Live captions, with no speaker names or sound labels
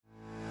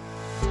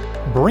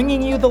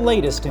Bringing you the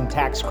latest in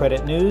tax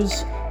credit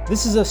news,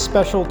 this is a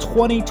special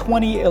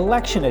 2020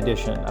 election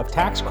edition of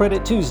Tax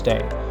Credit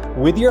Tuesday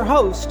with your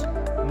host,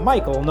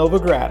 Michael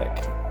Novogradac.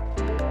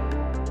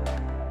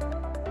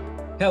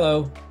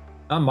 Hello,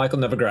 I'm Michael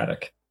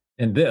Novogradac,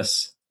 and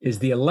this is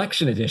the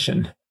election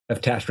edition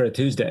of Tax Credit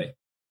Tuesday.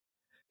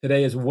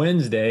 Today is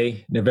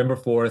Wednesday, November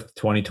 4th,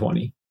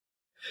 2020.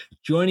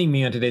 Joining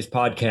me on today's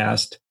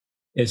podcast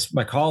is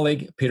my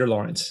colleague, Peter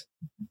Lawrence.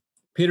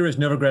 Peter is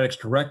Novogradac's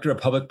Director of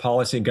Public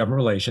Policy and Government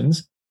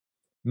Relations.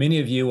 Many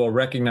of you will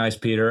recognize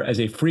Peter as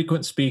a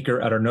frequent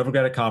speaker at our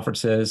Novogradac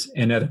conferences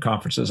and other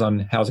conferences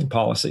on housing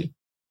policy.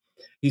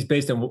 He's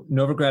based in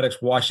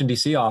Novogradac's Washington,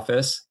 D.C.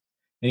 office,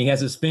 and he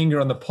has his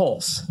finger on the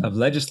pulse of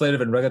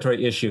legislative and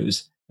regulatory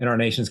issues in our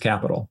nation's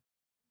capital.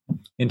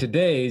 In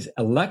today's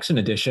election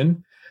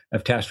edition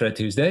of Tax Credit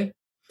Tuesday,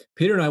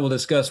 Peter and I will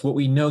discuss what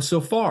we know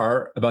so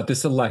far about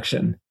this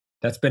election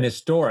that's been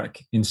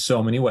historic in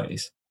so many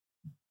ways.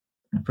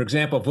 For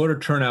example, voter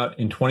turnout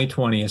in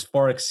 2020 has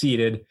far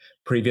exceeded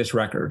previous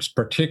records,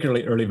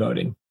 particularly early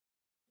voting.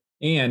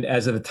 And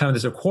as of the time of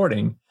this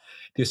recording,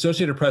 the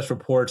Associated Press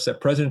reports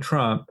that President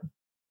Trump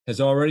has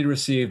already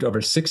received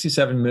over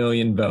 67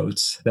 million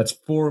votes. That's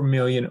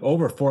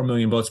over 4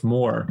 million votes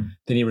more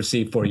than he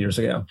received 4 years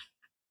ago.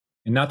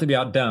 And not to be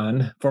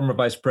outdone, former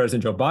Vice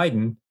President Joe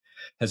Biden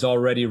has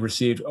already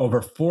received over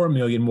 4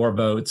 million more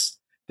votes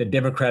than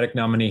Democratic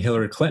nominee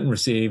Hillary Clinton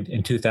received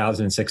in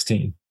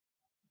 2016.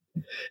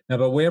 Now,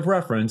 by way of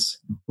reference,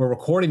 we're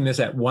recording this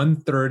at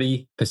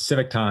 1:30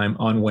 Pacific time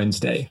on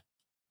Wednesday.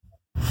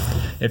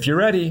 If you're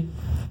ready,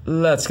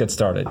 let's get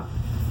started.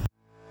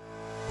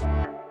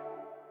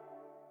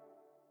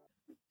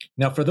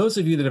 Now, for those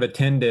of you that have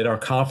attended our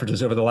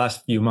conferences over the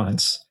last few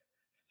months,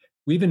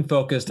 we've been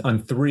focused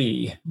on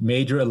three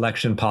major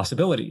election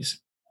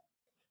possibilities.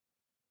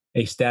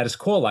 A status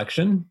quo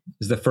election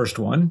is the first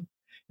one,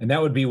 and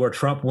that would be where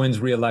Trump wins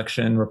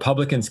re-election,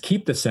 Republicans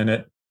keep the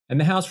Senate, and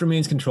the House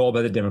remains controlled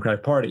by the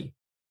Democratic Party.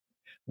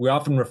 We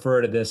often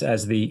refer to this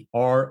as the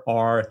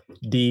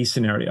RRD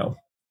scenario: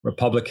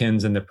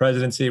 Republicans in the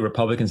presidency,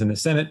 Republicans in the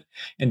Senate,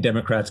 and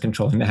Democrats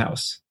controlling the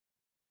House.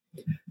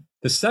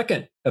 The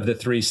second of the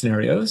three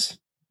scenarios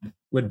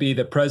would be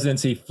the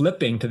presidency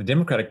flipping to the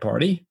Democratic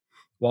Party,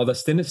 while the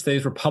Senate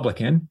stays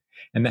Republican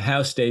and the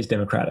House stays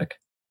Democratic.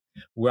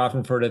 We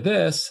often refer to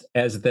this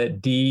as the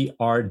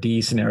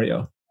DRD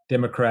scenario: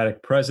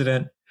 Democratic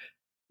president,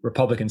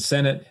 Republican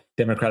Senate,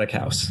 Democratic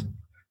House.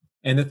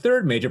 And the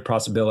third major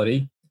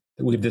possibility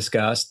that we've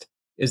discussed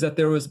is that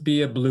there would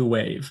be a blue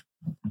wave,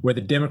 where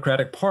the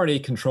Democratic Party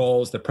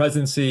controls the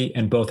presidency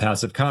and both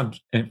houses of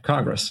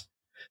Congress,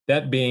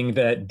 that being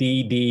the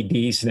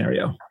DDD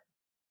scenario.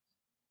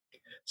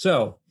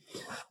 So,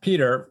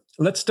 Peter,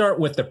 let's start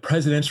with the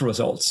presidential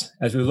results.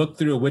 As we look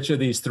through which of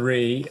these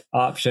three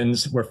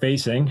options we're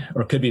facing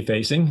or could be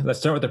facing, let's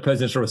start with the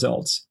presidential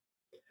results.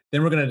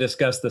 Then we're going to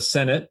discuss the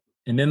Senate,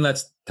 and then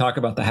let's talk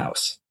about the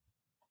House.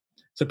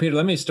 So, Peter,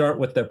 let me start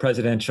with the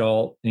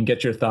presidential and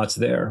get your thoughts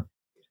there.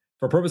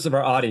 For purpose of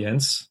our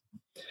audience,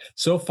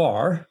 so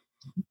far,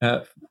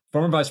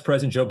 former Vice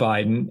President Joe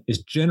Biden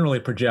is generally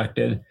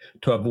projected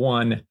to have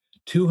won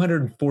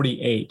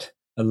 248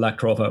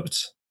 electoral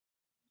votes,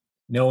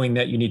 knowing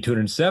that you need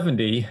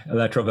 270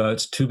 electoral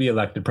votes to be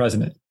elected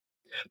president.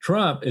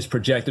 Trump is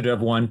projected to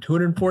have won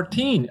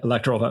 214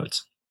 electoral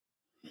votes.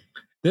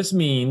 This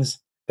means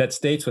that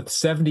states with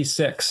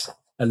 76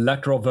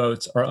 electoral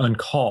votes are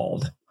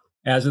uncalled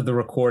as of the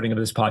recording of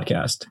this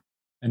podcast.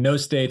 And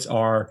those states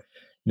are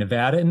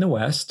Nevada in the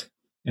West,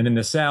 and in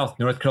the South,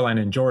 North Carolina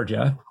and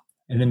Georgia,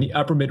 and in the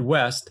upper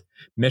Midwest,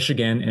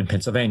 Michigan and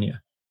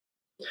Pennsylvania.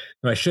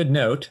 Now, I should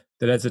note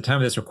that at the time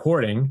of this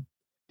recording,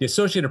 the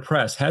Associated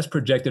Press has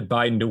projected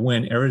Biden to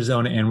win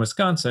Arizona and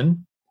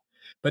Wisconsin,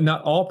 but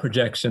not all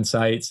projection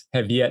sites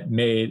have yet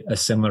made a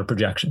similar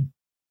projection.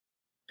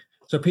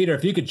 So, Peter,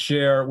 if you could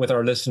share with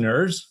our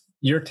listeners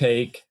your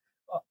take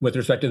with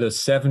respect to those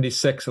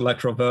 76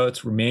 electoral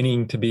votes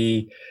remaining to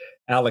be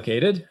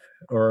allocated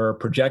or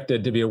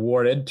projected to be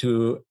awarded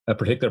to a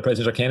particular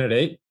presidential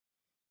candidate,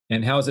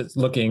 and how is it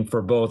looking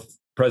for both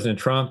President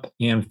Trump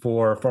and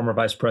for former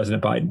Vice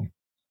President Biden?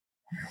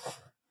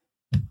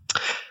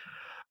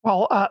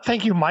 Well,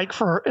 thank you, Mike,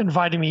 for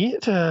inviting me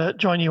to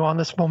join you on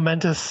this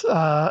momentous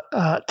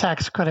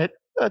Tax Credit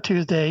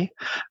Tuesday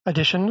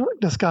edition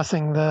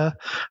discussing the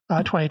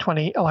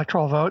 2020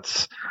 electoral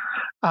votes.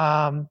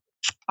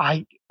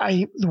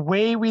 The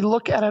way we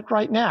look at it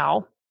right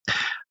now,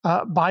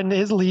 Biden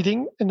is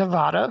leading in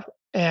Nevada,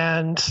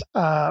 and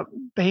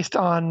based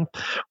on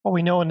what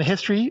we know in the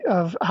history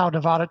of how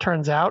Nevada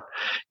turns out,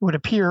 it would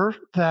appear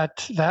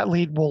that that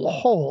lead will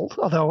hold,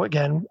 although,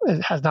 again,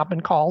 it has not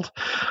been called,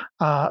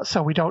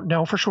 so we don't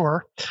know for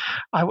sure.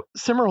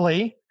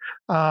 Similarly,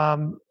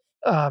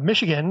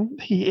 Michigan,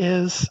 he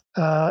is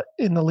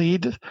in the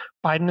lead.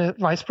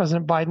 Vice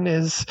President Biden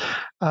is,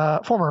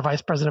 former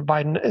Vice President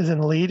Biden is in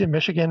the lead in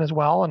Michigan as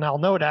well. And I'll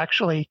note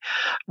actually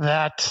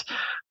that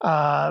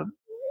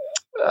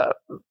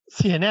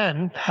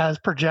CNN has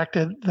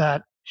projected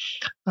that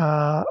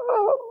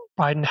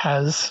Biden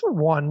has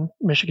won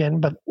Michigan,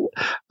 but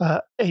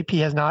AP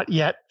has not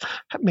yet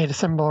made a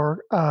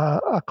similar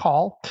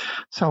call.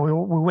 So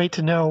we wait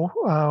to know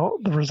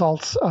the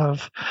results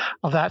of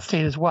that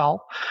state as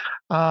well.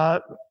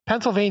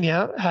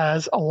 Pennsylvania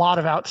has a lot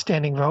of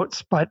outstanding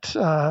votes, but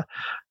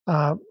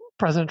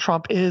President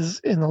Trump is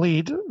in the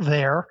lead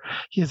there.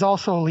 He is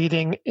also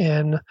leading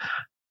in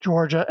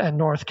Georgia and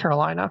North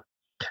Carolina.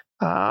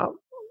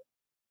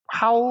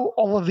 How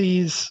all of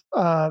these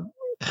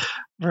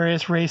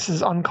various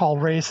races,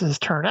 uncalled races,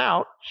 turn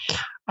out,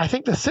 I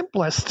think the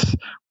simplest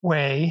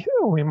way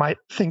we might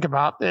think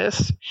about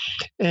this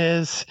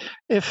is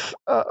if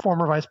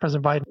former Vice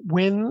President Biden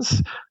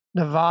wins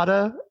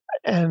Nevada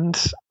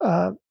and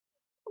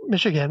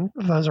Michigan,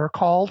 those are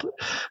called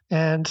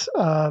and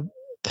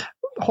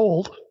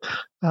hold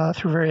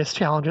through various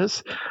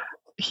challenges,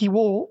 he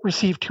will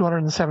receive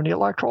 270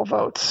 electoral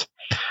votes.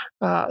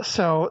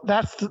 So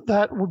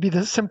that would be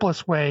the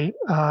simplest way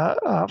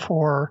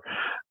for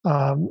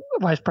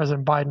Vice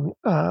President Biden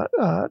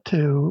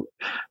to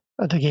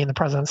gain the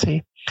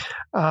presidency.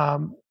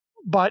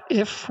 But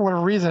if for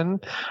whatever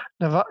reason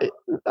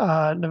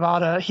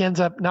Nevada, he ends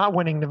up not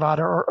winning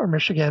Nevada or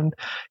Michigan,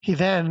 he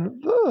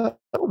then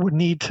would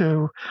need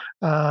to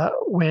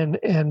win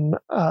in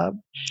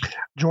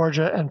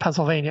Georgia and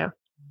Pennsylvania.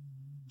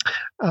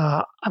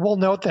 I will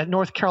note that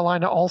North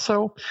Carolina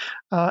also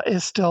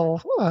is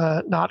still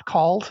not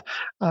called,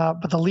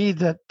 but the lead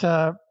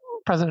that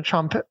President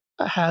Trump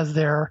has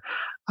there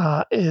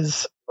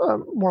is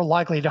more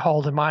likely to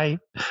hold, in my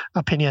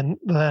opinion,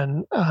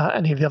 than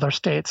any of the other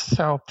states.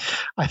 So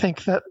I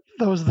think that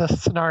those are the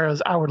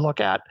scenarios I would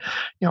look at.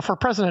 For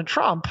President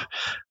Trump,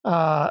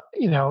 I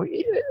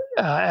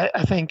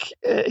think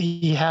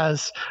he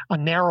has a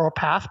narrow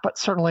path, but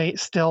certainly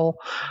still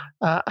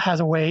has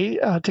a way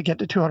to get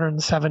to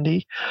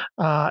 270.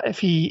 If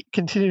he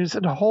continues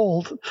to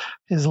hold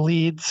his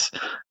leads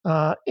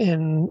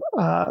in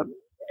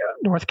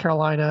North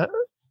Carolina,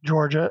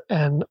 Georgia,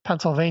 and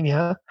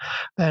Pennsylvania,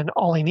 then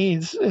all he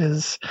needs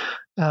is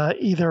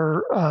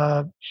either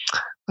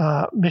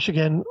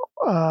Michigan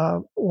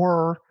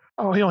or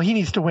he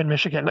needs to win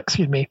Michigan,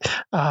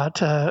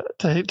 to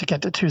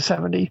get to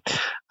 270.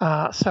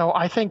 So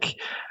I think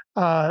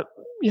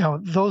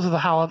those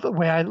are the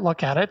way I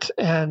look at it.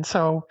 And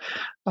so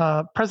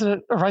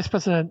President or Vice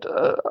President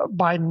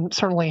Biden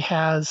certainly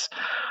has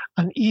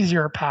an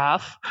easier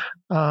path,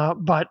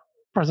 but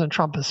President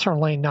Trump is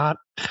certainly not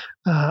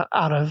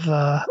out of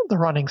the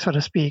running, so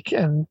to speak,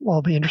 and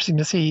will be interesting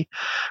to see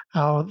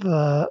how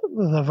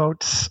the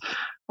votes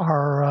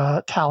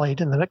are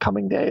tallied in the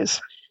coming days.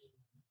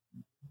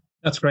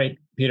 That's great,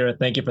 Peter.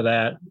 Thank you for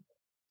that.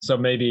 So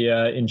maybe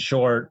in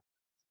short,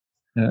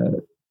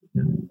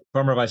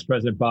 former Vice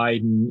President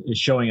Biden is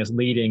showing us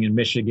leading in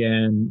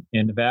Michigan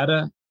and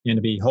Nevada, and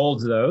if he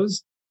holds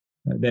those,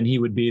 then he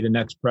would be the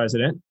next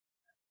president.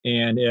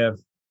 And if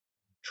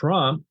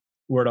Trump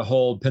were to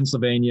hold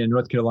Pennsylvania,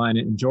 North Carolina,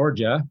 and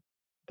Georgia,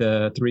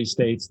 the three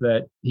states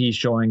that he's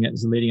showing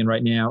as leading in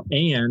right now,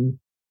 and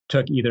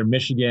took either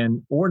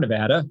Michigan or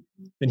Nevada,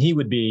 then he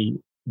would be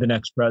the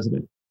next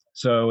president.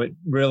 So it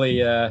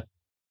really,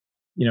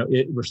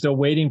 we're still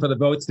waiting for the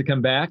votes to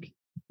come back,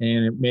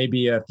 and it may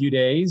be a few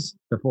days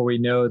before we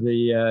know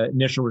the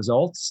initial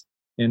results.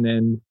 And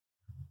then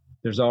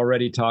there's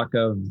already talk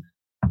of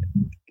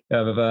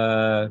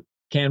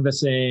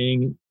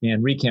canvassing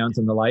and recounts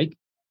and the like.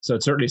 So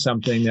it's certainly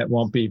something that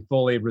won't be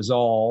fully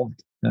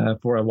resolved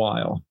for a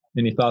while.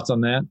 Any thoughts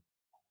on that?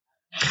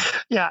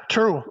 Yeah,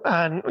 true.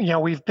 And,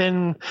 we've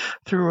been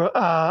through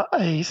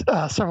a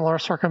similar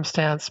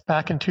circumstance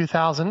back in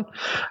 2000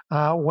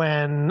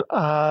 when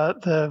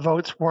the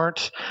votes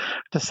weren't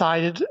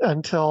decided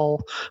until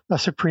the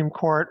Supreme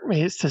Court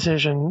made its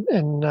decision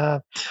in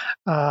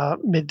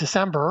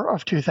mid-December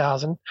of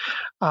 2000.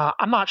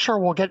 I'm not sure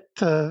we'll get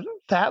to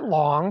that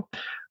long.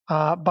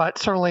 But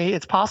certainly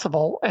it's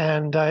possible,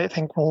 and I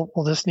think we'll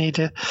just need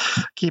to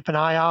keep an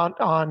eye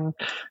out on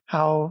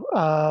how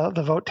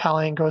the vote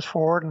tallying goes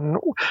forward and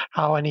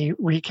how any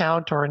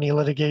recount or any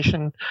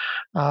litigation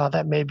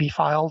that may be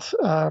filed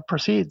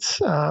proceeds.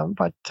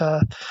 But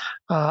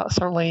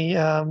certainly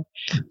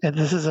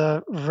this is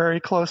a very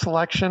close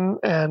election,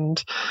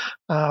 and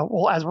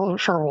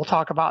we'll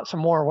talk about some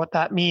more what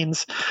that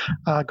means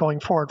going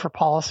forward for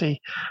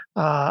policy.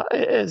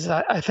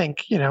 I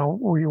think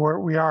we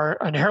are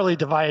an inherently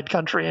divided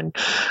country,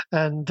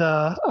 and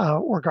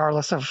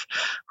regardless of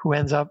who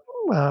ends up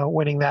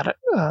winning that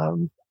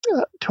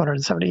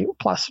 270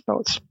 plus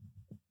votes.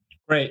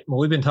 Great. Well,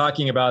 we've been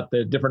talking about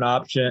the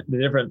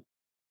different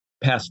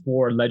paths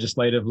forward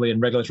legislatively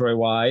and regulatory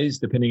wise,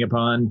 depending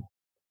upon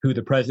who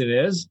the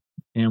president is,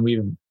 and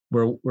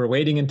we're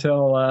waiting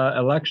until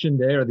election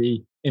day or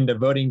the end of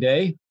voting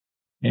day,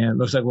 and it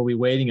looks like we'll be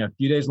waiting a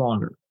few days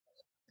longer.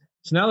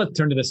 So now let's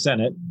turn to the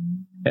Senate.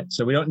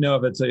 So we don't know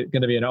if it's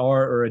going to be an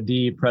R or a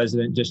D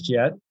president just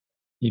yet,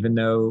 even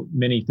though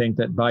many think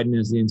that Biden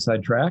is the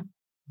inside track.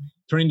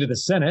 Turning to the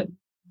Senate,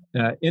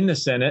 in the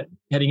Senate,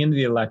 heading into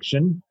the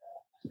election,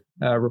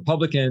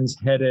 Republicans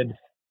headed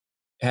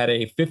had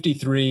a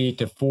 53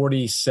 to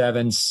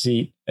 47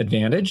 seat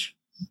advantage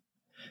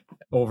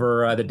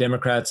over the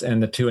Democrats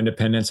and the two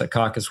independents that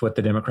caucus with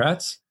the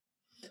Democrats.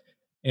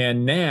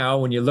 And now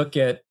when you look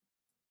at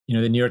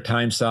the New York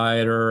Times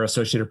side or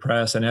Associated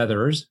Press and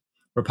others,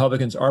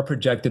 Republicans are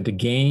projected to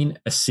gain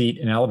a seat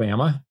in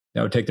Alabama.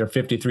 That would take their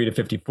 53 to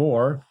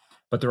 54,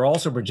 but they're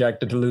also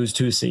projected to lose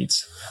 2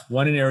 seats,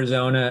 one in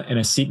Arizona and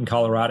a seat in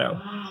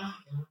Colorado,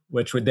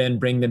 which would then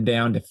bring them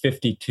down to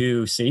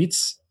 52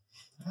 seats.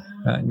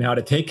 Now,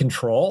 to take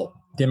control,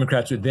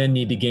 Democrats would then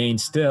need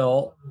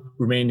to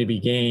remain to be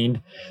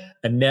gained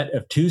a net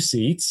of 2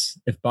 seats.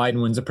 If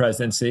Biden wins the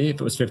presidency, if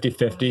it was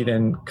 50-50,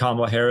 then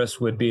Kamala Harris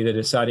would be the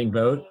deciding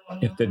vote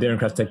if the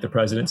Democrats take the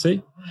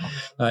presidency.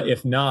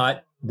 If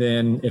not,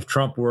 then if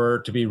Trump were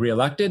to be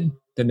reelected,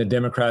 then the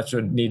Democrats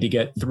would need to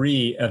get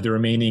 3 of the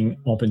remaining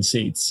open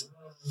seats.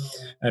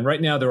 And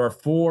right now there are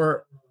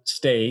 4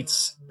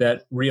 states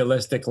that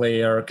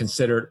realistically are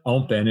considered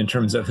open in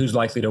terms of who's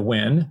likely to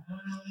win.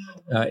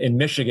 In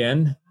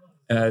Michigan,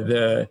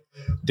 the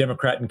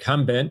Democrat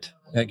incumbent,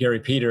 Gary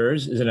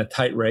Peters, is in a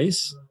tight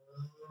race.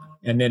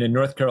 And then in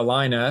North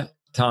Carolina,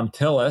 Thom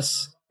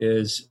Tillis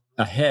is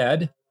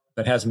ahead,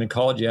 but hasn't been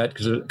called yet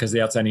because of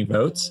the outstanding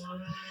votes.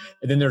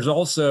 And then there's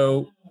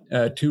also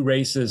 2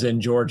 races in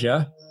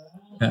Georgia.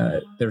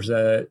 There's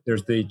the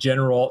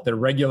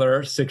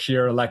regular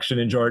 6-year election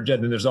in Georgia,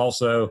 and then there's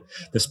also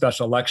the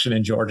special election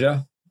in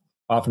Georgia,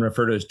 often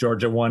referred to as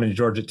Georgia 1 and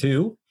Georgia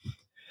 2.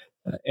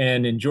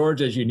 And in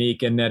Georgia is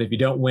unique in that if you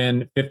don't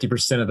win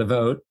 50% of the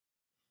vote,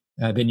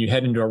 then you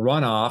head into a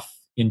runoff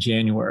in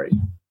January.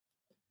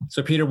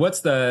 So, Peter, what's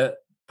the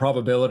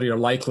probability or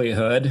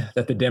likelihood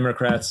that the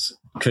Democrats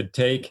could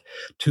take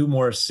 2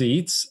 more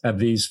seats of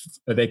these?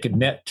 They could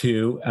net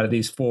 2 out of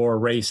these 4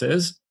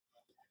 races.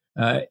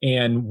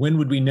 And when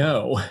would we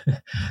know?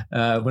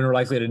 When we're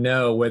likely to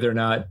know whether or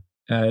not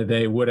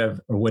they would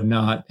have or would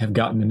not have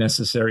gotten the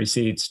necessary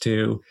seats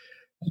to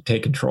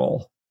take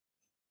control?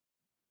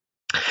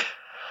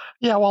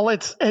 Yeah, well,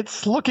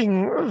 it's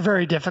looking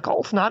very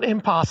difficult. Not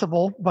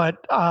impossible, but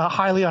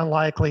highly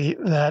unlikely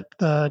that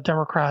the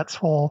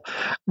Democrats will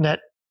net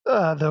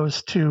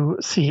those 2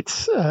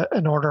 seats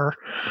in order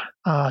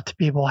to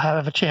be able to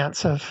have a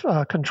chance of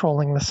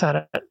controlling the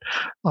Senate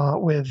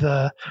with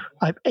a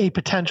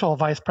potential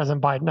Vice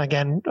President Biden.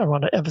 Again, I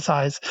want to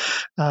emphasize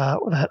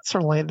that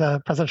certainly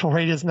the presidential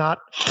rate is not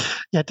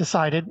yet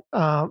decided,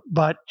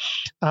 but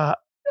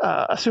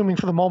assuming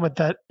for the moment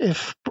that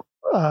if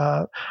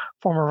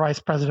former Vice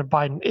President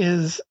Biden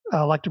is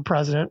elected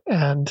president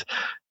and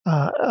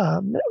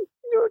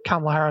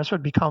Kamala Harris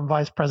would become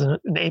vice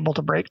president and able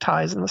to break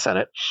ties in the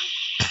Senate,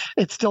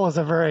 it still is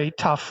a very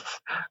tough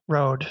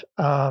road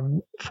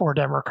for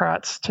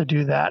Democrats to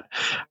do that.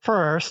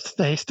 First,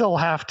 they still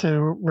have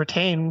to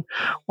retain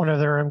one of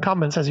their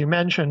incumbents, as you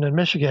mentioned, in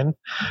Michigan.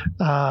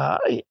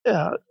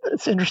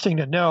 It's interesting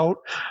to note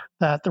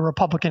that the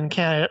Republican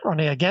candidate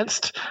running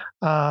against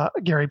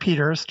Gary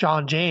Peters,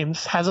 John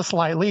James, has a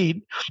slight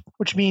lead,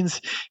 which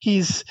means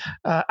he's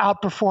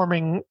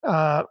outperforming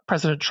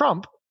President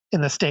Trump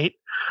in the state.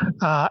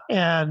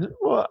 And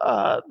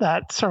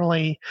that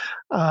certainly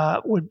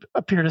would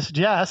appear to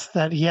suggest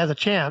that he has a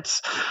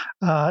chance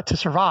to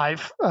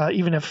survive,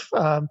 even if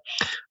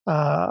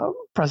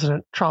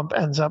President Trump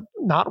ends up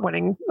not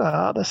winning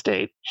the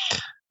state.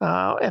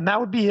 And that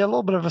would be a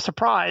little bit of a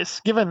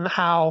surprise, given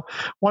how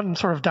one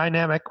sort of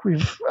dynamic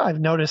I've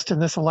noticed in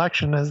this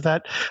election is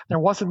that there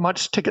wasn't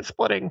much ticket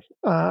splitting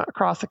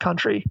across the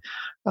country.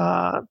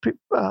 A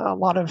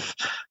lot of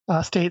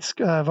states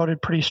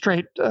voted pretty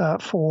straight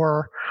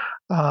for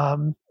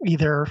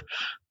either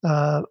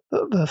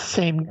the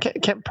same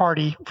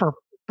party for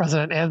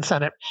president and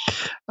Senate.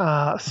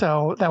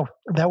 So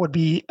that would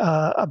be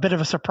a bit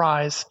of a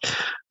surprise.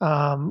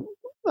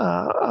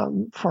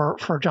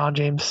 For John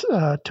James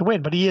to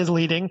win, but he is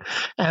leading,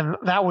 and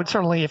that would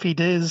certainly, if he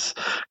is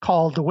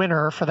called the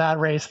winner for that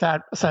race,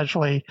 that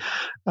essentially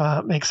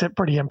makes it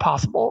pretty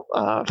impossible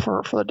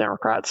for the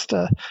Democrats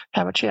to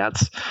have a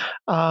chance.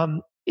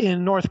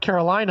 In North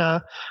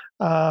Carolina,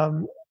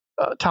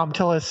 Thom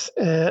Tillis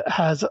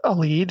has a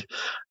lead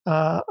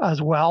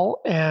as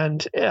well,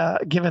 and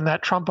given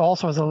that Trump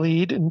also has a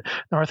lead in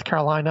North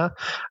Carolina,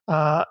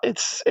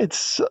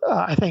 it's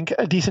I think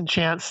a decent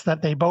chance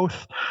that they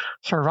both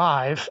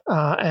survive.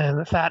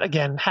 And if that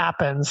again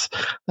happens,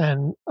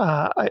 then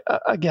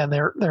again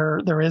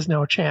there is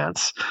no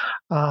chance.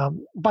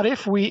 But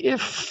if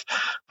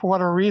for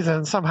whatever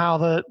reason somehow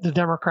the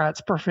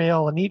Democrats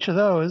prevail in each of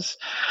those,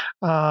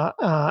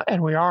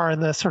 and we are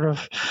in this sort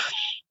of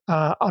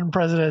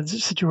unprecedented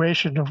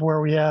situation of where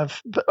we have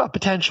a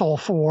potential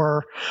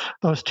for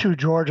those 2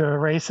 Georgia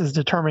races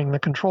determining the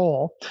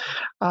control.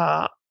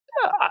 I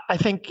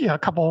think a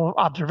couple of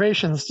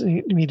observations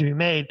need to be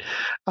made.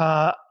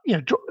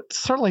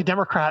 certainly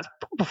Democrats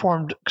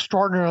performed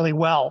extraordinarily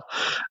well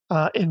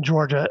in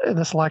Georgia in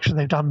this election.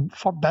 They've done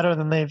far better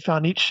than they've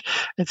done each.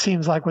 It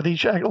seems like with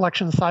each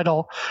election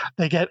cycle,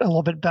 they get a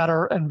little bit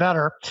better and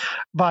better.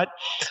 But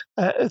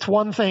it's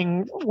one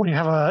thing when you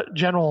have a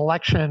general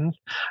election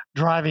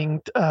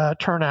driving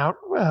turnout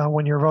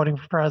when you're voting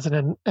for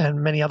president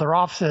and many other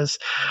offices.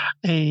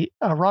 A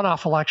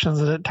runoff election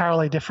is an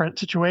entirely different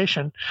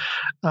situation.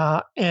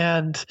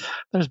 And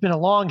there's been a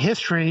long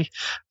history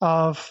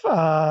of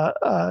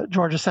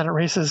Georgia Senate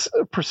races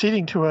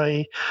proceeding to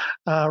a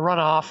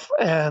runoff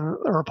and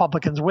the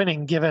Republicans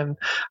winning, given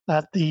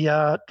that the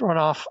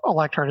runoff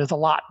electorate is a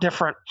lot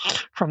different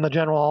from the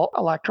general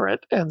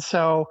electorate. And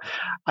so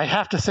I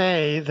have to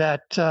say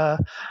that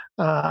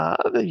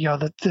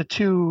the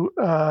two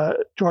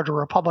Georgia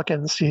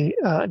Republicans, the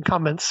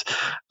incumbents,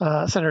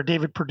 Senator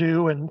David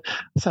Perdue and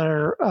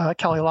Senator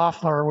Kelly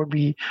Loeffler,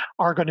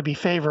 are going to be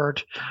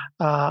favored.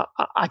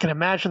 I can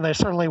imagine there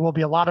certainly will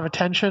be a lot of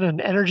attention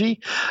and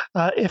energy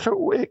if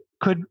it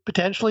could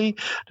potentially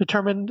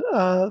determine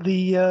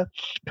the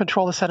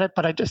control of the Senate,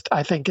 but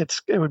I think it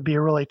would be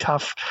really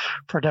tough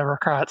for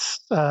Democrats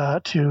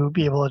to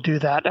be able to do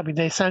that. I mean,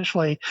 they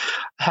essentially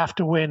have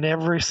to win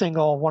every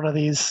single one of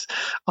these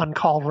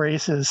uncalled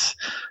races,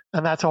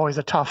 and that's always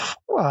a tough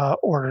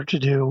order to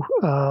do.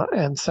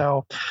 And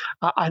so,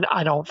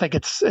 I don't think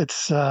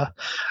it's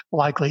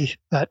likely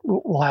that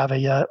we'll have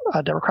a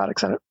Democratic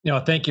Senate.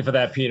 Thank you for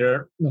that,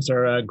 Peter. Those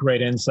are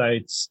great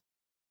insights.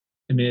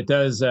 I mean, it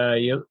does,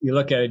 you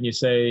look at it and you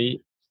say,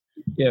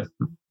 if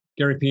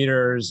Gary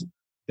Peters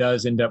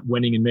does end up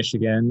winning in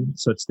Michigan,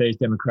 so it stays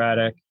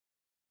Democratic,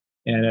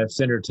 and if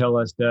Senator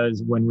Tillis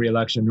does win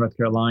re-election in North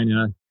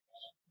Carolina,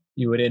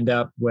 you would end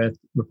up with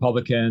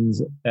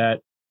Republicans at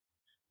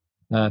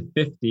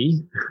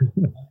 50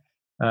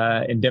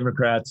 and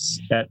Democrats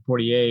at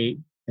 48,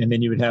 and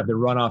then you would have the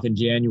runoff in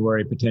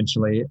January,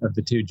 potentially, of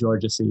the two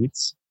Georgia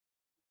seats.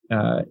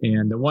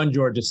 And the one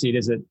Georgia seat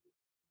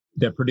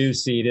the Perdue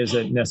seat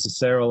isn't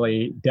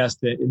necessarily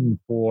destined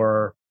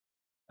for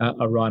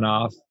a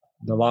runoff.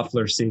 The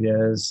Loeffler seat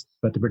is,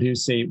 but the Perdue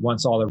seat,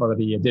 once all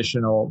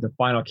the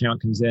final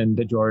count comes in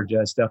to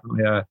Georgia, it's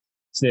definitely a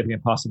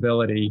significant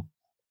possibility.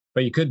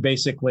 But you could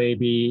basically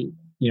be,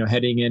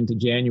 heading into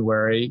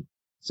January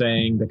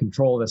saying the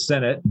control of the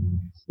Senate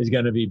is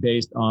going to be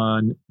based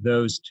on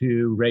those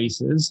two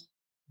races,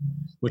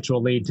 which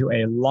will lead to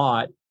a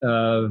lot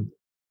of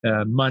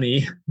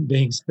money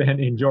being spent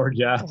in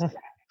Georgia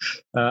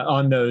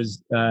on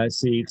those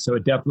seats. So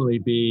it'd definitely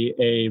be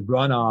a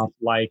runoff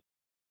like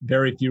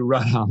very few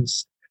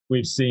runoffs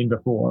we've seen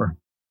before.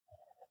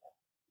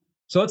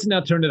 So let's now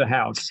turn to the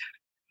House,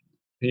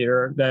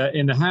 Peter.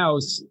 In the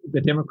House,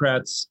 the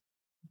Democrats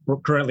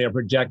currently are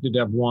projected to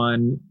have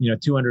won,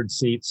 200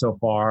 seats so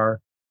far.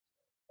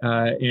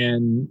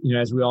 And,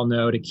 as we all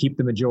know, to keep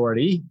the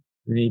majority,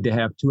 they need to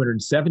have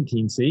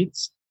 217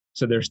 seats.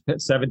 So there's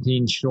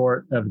 17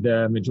 short of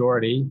the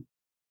majority.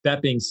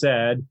 That being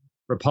said,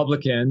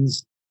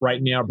 Republicans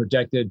right now are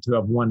projected to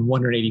have won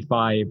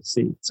 185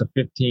 seats, so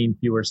 15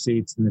 fewer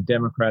seats than the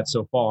Democrats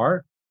so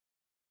far.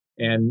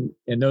 And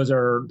those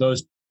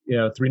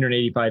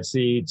 385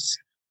 seats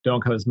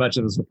don't come as much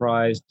of a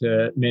surprise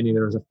to many.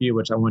 There's a few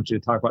which I want you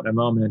to talk about in a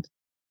moment.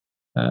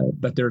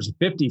 But there's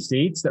 50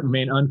 seats that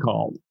remain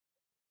uncalled.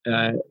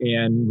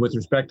 And with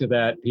respect to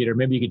that, Peter,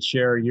 maybe you could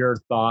share your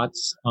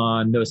thoughts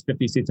on those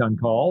 50 seats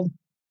uncalled.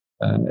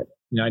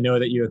 I know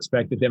that you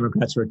expect the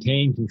Democrats to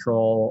retain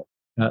control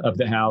of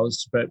the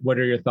House, but what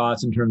are your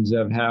thoughts in terms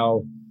of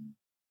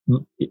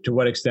to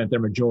what extent their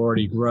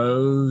majority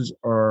grows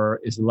or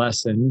is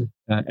lessened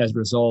as a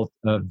result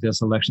of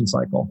this election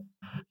cycle?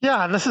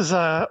 Yeah, and this is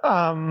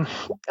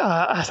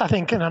I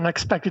think, an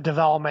unexpected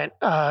development.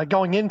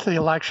 Going into the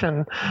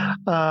election,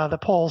 the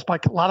polls,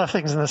 like a lot of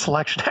things in this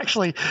election,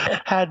 actually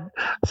had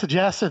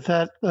suggested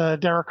that the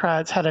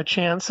Democrats had a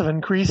chance of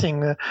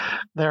increasing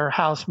their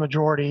House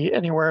majority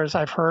anywhere, as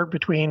I've heard,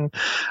 between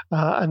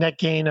a net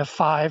gain of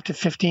 5 to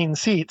 15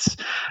 seats.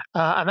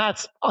 And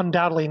that's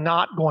undoubtedly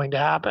not going to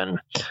happen.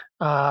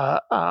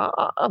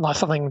 Unless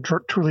something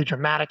truly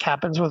dramatic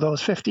happens with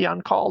those 50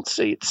 uncalled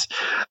seats.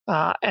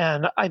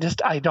 And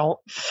I don't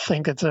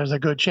think that there's a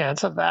good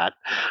chance of that.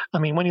 I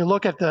mean, when you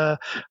look at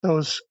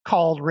those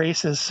called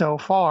races so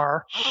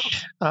far,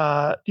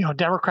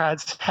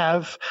 Democrats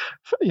have,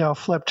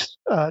 flipped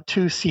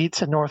 2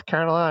 seats in North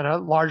Carolina,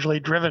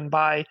 largely driven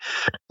by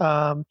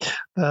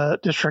the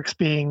districts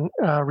being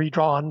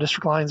redrawn,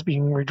 district lines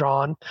being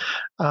redrawn,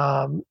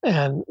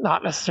 and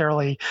not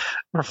necessarily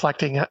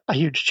reflecting a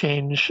huge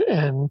change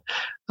in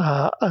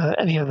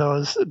any of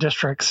those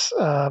districts'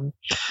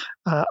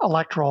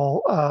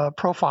 electoral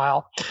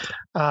profile.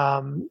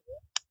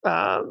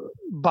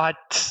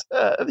 But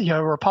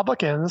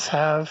Republicans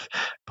have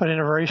put in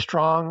a very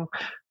strong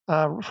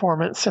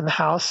performance in the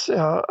House,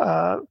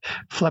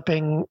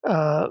 flipping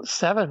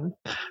 7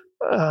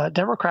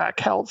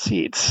 Democrat-held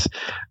seats,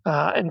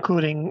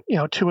 including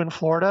 2 in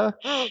Florida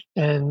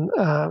and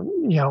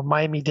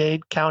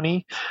Miami-Dade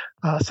County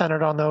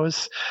centered on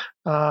those.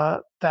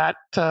 That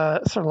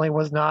certainly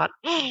was not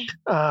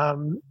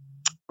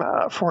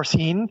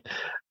foreseen,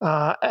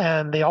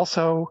 and they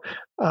also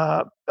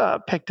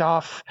picked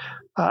off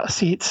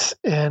seats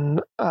in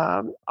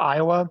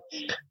Iowa,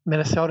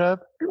 Minnesota,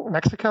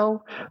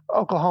 Mexico,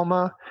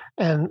 Oklahoma,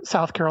 and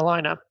South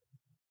Carolina.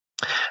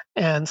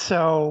 And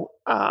so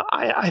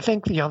I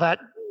think that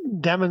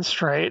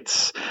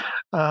demonstrates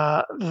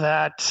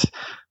that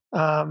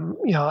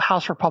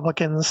House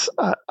Republicans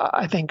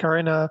I think are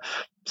in a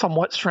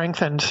somewhat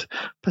strengthened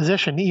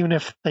position, even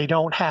if they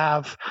don't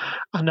have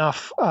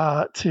enough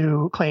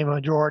to claim a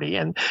majority.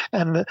 And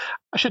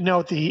I should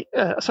note the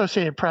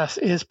Associated Press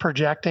is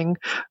projecting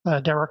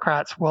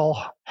Democrats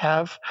will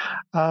have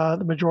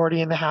the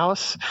majority in the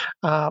House,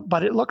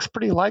 but it looks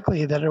pretty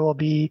likely that it will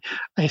be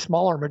a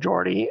smaller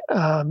majority,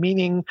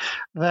 meaning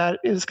that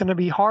it's going to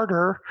be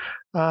harder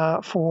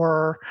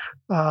for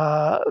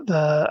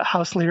the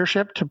House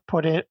leadership to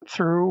put it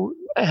through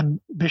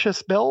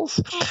ambitious bills.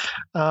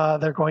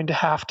 They're going to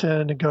have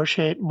to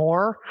negotiate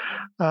more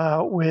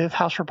with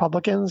House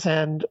Republicans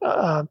and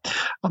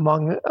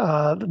among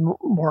the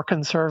more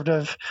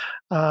conservative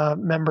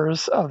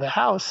members of the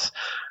House.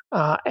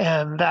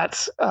 And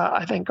that's,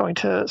 I think, going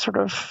to sort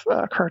of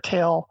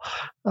curtail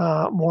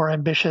more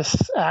ambitious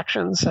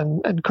actions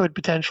and could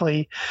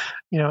potentially,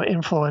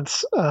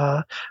 influence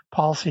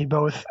policy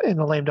both in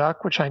the lame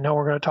duck, which I know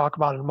we're going to talk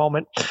about in a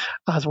moment,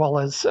 as well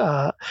as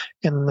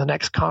in the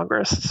next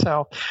Congress.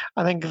 So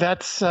I think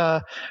that's,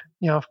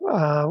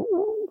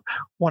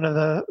 one of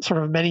the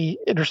sort of many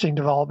interesting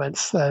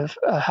developments that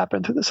have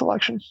happened through this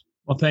election.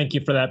 Well, thank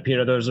you for that,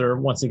 Peter. Those are,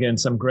 once again,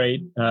 some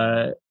great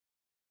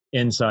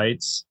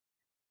insights.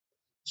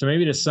 So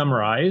maybe to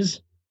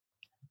summarize,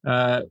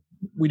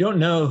 we don't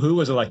know who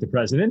was elected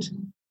president,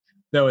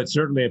 though it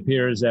certainly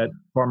appears that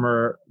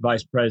former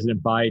Vice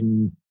President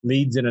Biden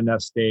leads in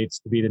enough states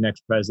to be the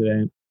next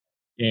president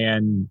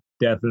and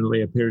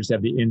definitely appears to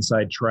have the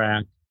inside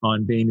track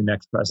on being the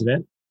next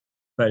president.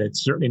 But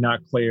it's certainly not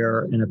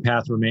clear, and a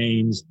path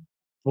remains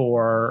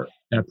for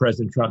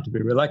President Trump to be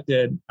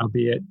reelected,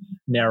 albeit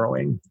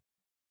narrowing.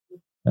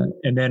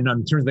 And then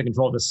in terms of the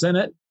control of the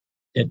Senate,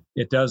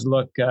 it does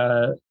look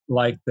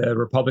like the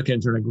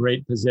Republicans are in a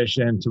great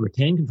position to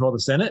retain control of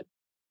the Senate,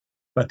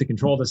 but the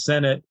control of the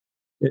Senate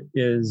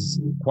is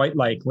quite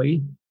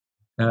likely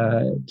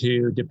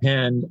to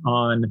depend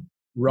on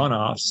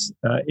runoffs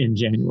in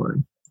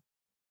January,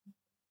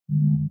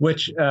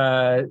 which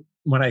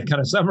when I kind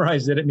of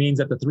summarized it, it means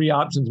that the three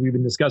options we've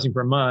been discussing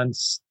for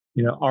months,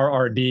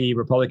 RRD,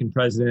 Republican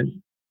president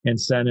and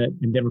Senate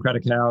and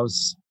Democratic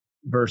House,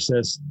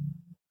 versus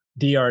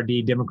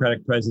DRD,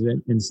 Democratic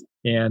president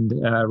and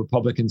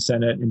Republican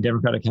Senate and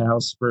Democratic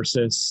House,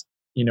 versus,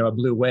 a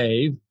blue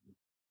wave.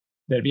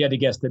 That if you had to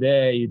guess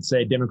today, you'd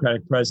say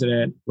Democratic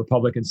president,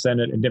 Republican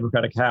Senate, and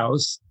Democratic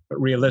House. But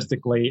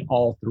realistically,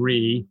 all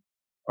three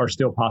are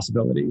still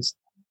possibilities.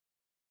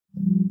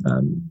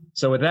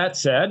 So with that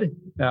said,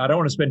 I don't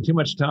want to spend too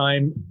much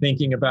time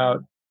thinking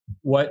about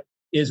what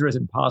is or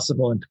isn't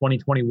possible in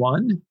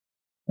 2021,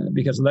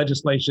 because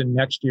legislation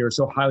next year is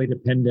so highly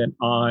dependent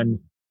on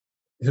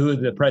who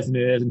the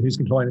president is and who's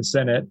controlling the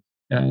Senate.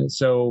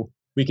 So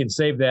we can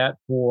save that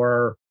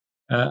for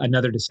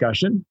another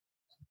discussion.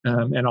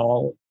 And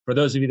for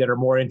those of you that are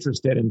more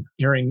interested in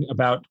hearing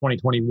about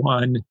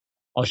 2021,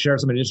 I'll share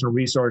some additional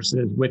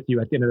resources with you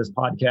at the end of this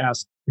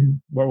podcast,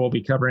 where we'll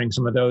be covering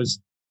some of those,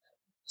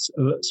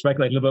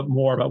 speculate a little bit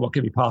more about what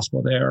could be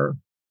possible there.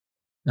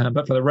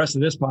 But for the rest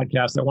of this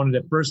podcast, I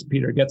wanted to first,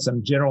 Peter, get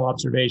some general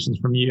observations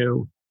from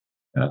you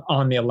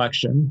on the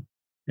election.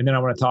 And then I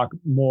want to talk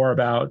more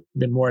about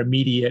the more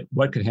immediate,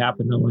 what could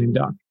happen in the lame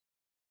duck.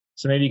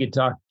 So maybe you could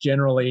talk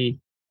generally,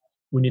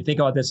 when you think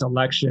about this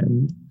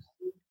election,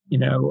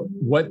 I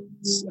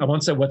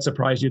won't say what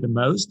surprised you the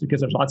most,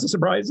 because there's lots of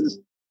surprises.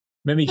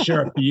 Maybe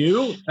share a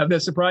few of the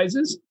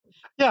surprises.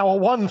 Yeah, well,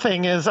 one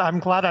thing is I'm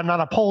glad I'm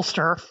not a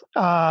pollster.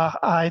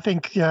 I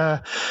think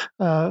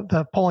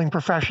the polling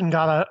profession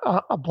got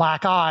a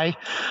black eye,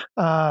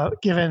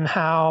 given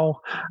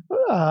how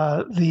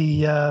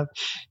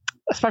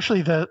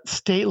especially the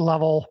state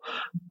level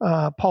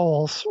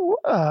polls,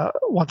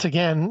 once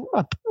again,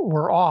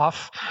 were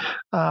off.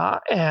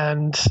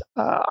 And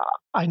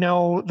I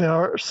know there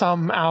are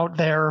some out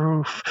there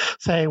who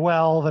say,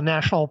 well, the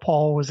national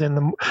poll was in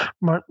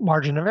the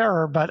margin of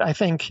error. But I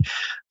think,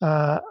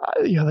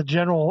 the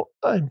general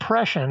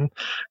impression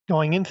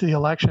going into the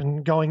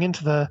election, going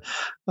into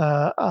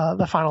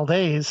the final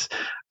days,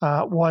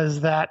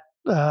 was that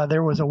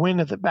there was a wind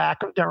at the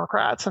back of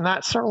Democrats, and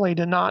that certainly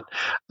did not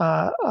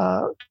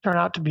turn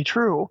out to be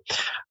true.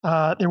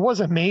 There was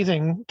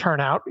amazing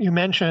turnout. You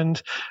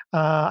mentioned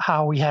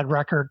how we had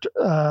record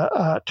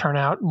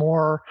turnout.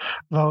 More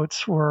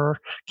votes were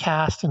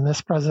cast in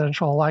this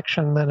presidential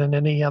election than in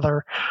any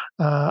other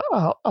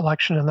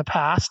election in the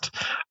past,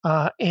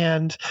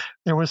 and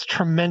there was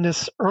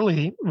tremendous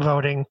early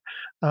voting.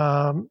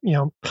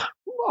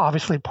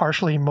 obviously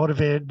partially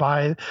motivated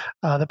by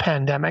the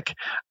pandemic.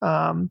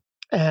 And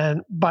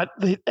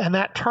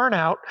that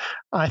turnout,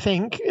 I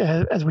think,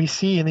 as we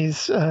see in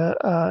these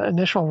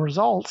initial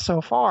results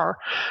so far,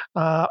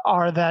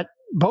 are that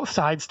both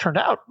sides turned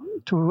out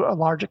to a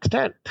large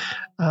extent,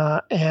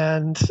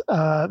 and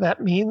that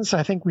means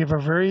I think we have a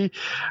very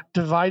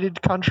divided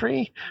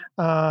country,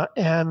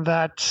 and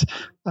that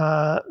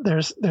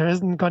there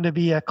isn't going to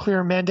be a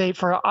clear mandate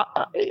for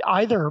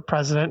either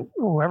president,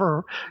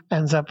 whoever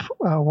ends up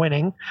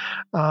winning.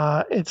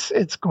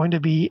 It's going to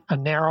be a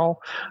narrow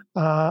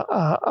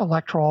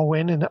electoral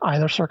win in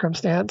either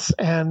circumstance,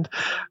 and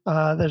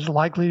there's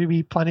likely to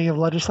be plenty of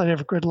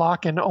legislative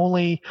gridlock, and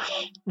only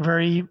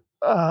very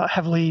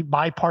heavily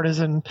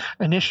bipartisan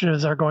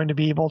initiatives are going to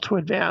be able to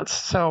advance.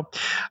 So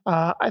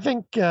I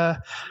think that's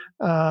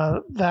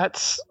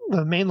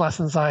the main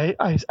lessons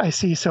I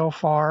see so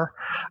far.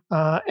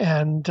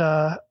 And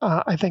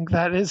I think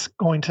that is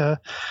going to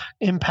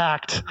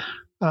impact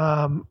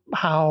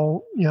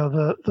how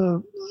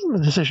the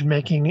decision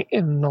making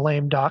in the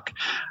lame duck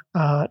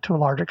to a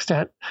large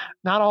extent.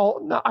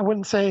 I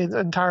wouldn't say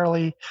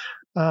entirely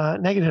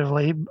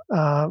negatively.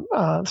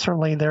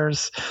 Certainly,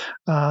 there's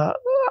I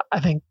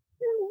think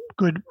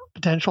good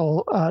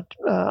potential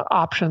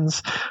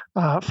options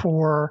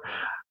for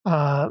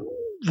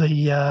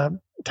the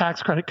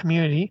tax credit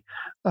community.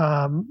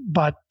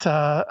 But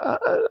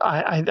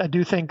I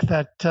do think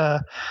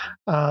that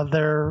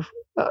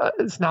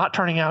it's not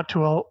turning out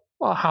to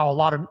how a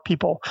lot of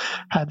people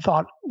had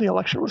thought the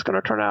election was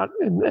going to turn out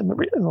in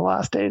the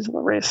last days of the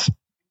race.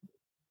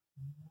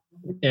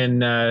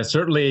 And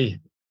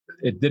certainly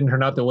it didn't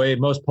turn out the way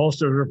most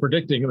pollsters were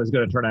predicting it was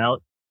going to turn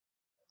out.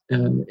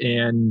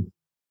 And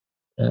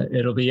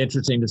it'll be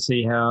interesting to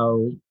see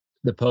how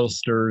the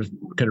pollsters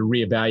kind of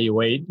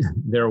reevaluate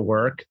their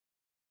work.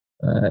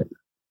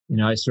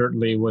 I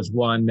certainly was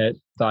one that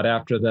thought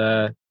after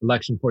the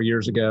election 4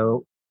 years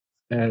ago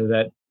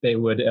that they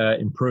would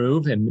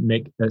improve and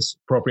make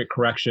appropriate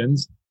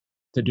corrections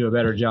to do a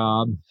better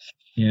job.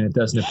 And it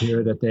doesn't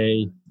appear that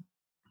they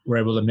were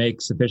able to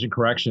make sufficient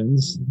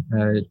corrections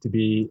to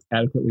be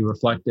adequately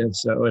reflective.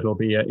 So it'll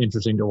be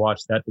interesting to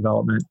watch that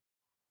development.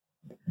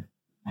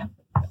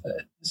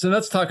 So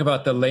let's talk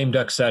about the lame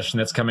duck session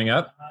that's coming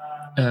up.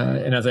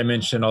 And as I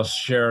mentioned, I'll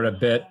share a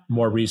bit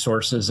more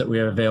resources that we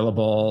have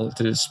available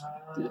to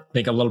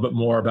think a little bit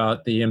more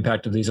about the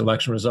impact of these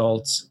election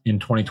results in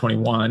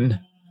 2021,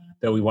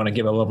 though we want to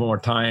give a little bit more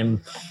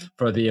time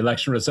for the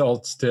election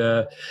results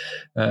to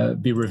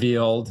be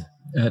revealed,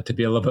 to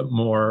be a little bit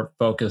more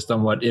focused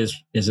on what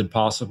is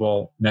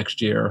impossible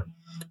next year.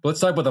 But let's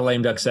talk about the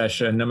lame duck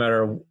session, no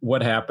matter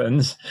what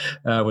happens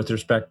with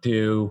respect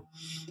to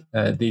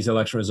these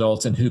election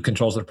results and who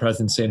controls the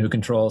presidency and who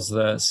controls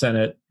the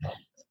Senate.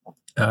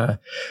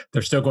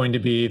 There's still going to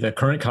be the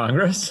current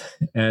Congress,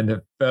 and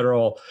the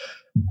federal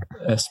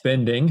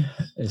spending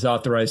is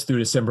authorized through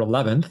December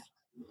 11th.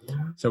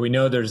 So we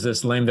know there's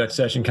this lame duck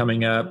session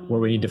coming up where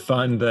we need to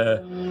fund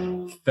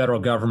the federal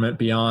government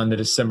beyond the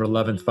December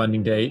 11th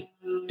funding date.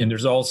 And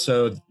there's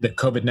also the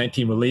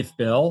COVID-19 relief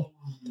bill.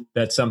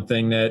 That's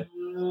something that,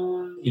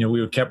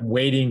 we kept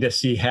waiting to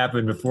see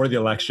happen before the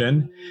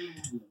election.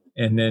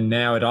 And then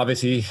now it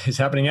obviously is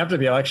happening after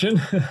the election,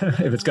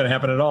 if it's going to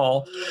happen at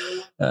all.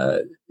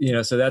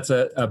 So that's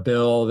a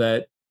bill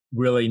that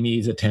really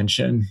needs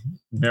attention.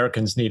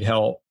 Americans need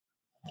help.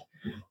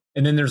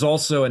 And then there's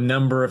also a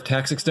number of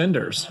tax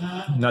extenders,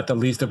 not the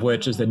least of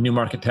which is the new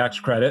market tax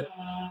credit.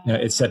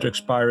 It's set to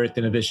expire at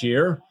the end of this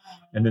year.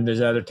 And then there's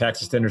other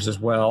tax extenders as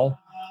well.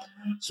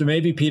 So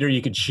maybe, Peter,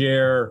 you could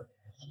share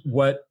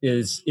what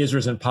is or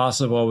isn't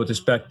possible with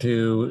respect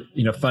to,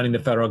 funding the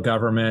federal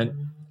government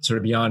sort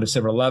of beyond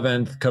December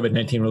 11th,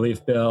 COVID-19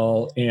 relief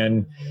bill,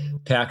 and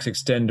tax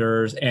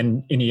extenders,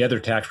 and any other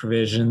tax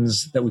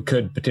provisions that we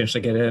could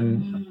potentially get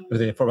in with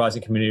the affordable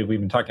housing community. We've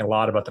been talking a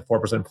lot about the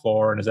 4%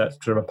 floor, and is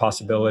that sort of a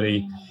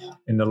possibility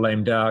in the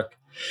lame duck?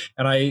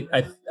 And I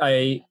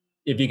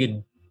if you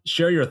could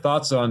share your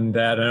thoughts on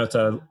that. I know it's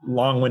a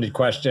long-winded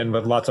question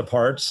with lots of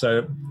parts,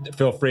 so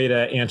feel free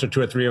to answer 2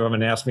 or 3 of them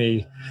and ask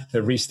me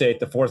to restate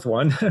the 4th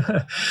one.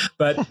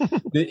 But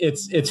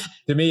it's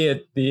to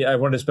me, I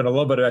wanted to spend a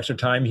little bit of extra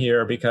time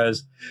here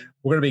because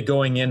we're going to be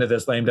going into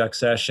this lame duck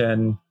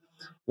session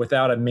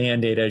without a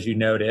mandate, as you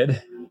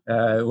noted.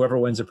 Whoever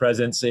wins the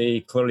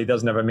presidency clearly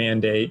doesn't have a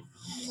mandate.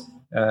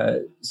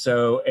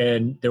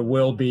 And there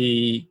will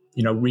be,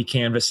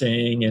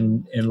 recanvassing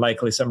and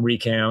likely some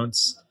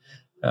recounts.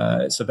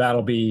 So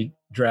that'll be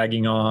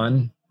dragging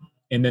on.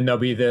 And then there'll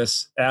be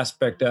this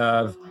aspect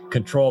of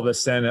control of the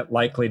Senate,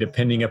 likely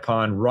depending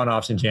upon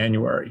runoffs in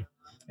January.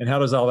 And how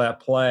does all that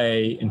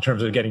play in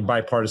terms of getting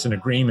bipartisan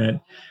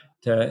agreement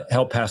to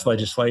help pass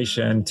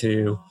legislation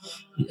to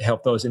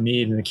help those in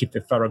need and to keep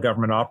the federal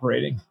government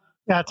operating?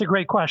 Yeah, it's a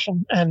great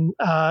question. And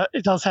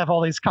it does have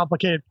all these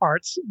complicated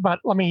parts. But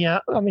let me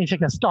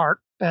take a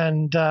start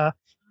and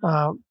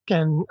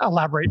can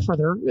elaborate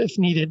further if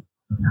needed.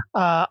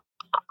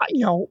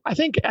 I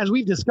think as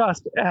we've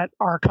discussed at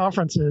our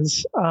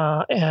conferences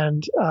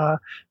and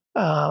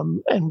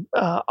and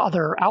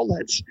other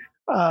outlets,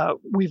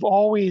 we've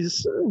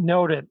always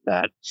noted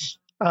that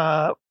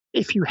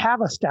if you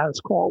have a status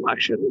quo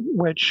election,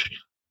 which,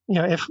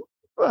 if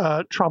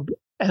Trump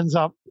ends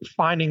up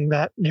finding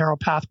that narrow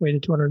pathway to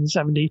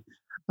 270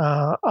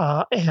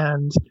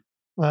 and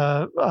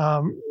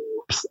the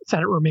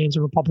Senate remains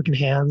in Republican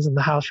hands and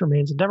the House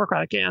remains in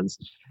Democratic hands,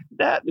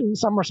 that in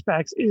some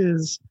respects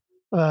is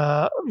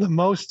the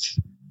most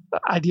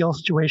ideal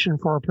situation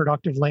for a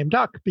productive lame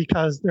duck,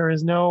 because there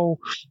is no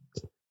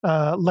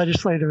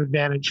legislative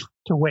advantage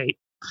to wait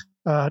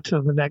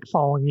to the next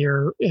following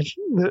year if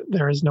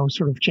there is no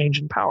sort of change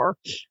in power.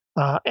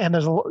 And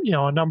there's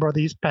a number of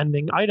these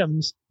pending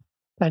items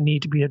that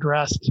need to be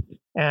addressed.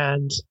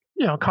 And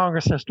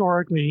Congress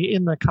historically,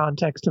 in the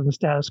context of a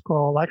status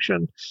quo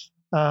election,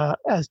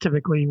 has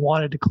typically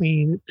wanted to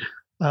clean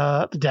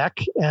the deck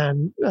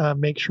and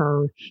make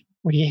sure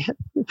we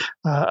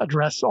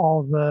address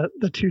all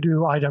the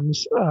to-do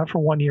items for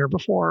 1 year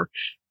before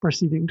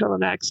proceeding to the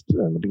next,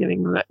 in the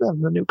beginning of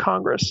the new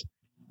Congress.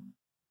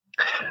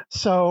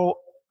 So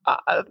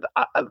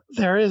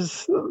there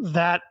is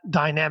that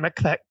dynamic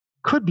that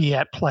could be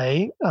at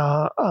play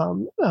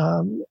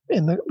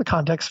in the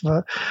context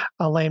of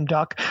a lame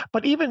duck.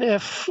 But even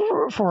if,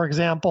 for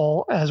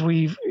example, as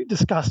we've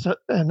discussed,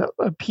 and it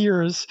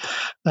appears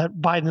that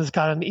Biden has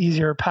got an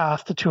easier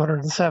path to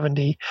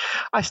 270,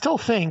 I still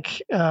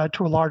think to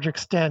a large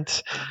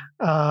extent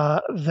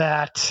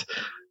that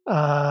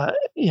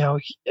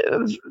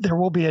there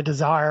will be a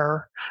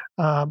desire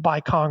by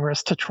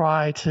Congress to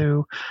try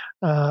to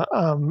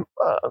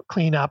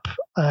clean up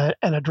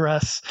and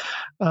address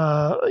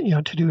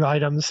to-do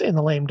items in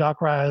the lame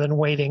duck rather than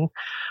waiting.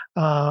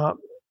 I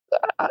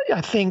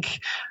think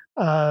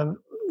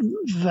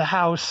the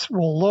House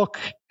will look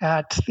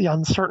at the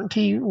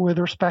uncertainty with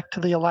respect to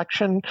the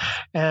election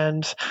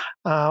and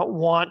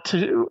want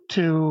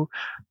to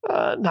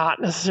not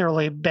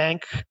necessarily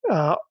bank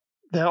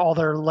all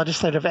their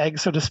legislative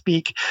eggs, so to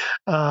speak,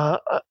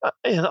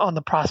 on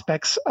the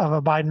prospects of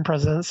a Biden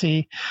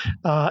presidency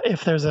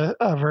if there's a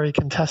very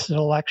contested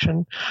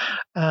election.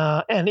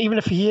 And even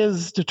if he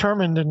is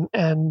determined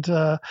and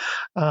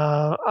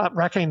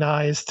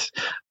recognized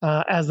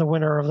as the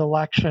winner of the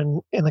election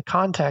in the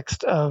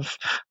context of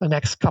the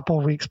next couple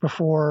of weeks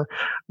before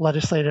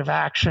legislative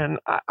action,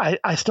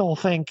 I still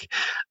think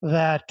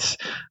that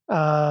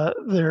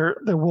there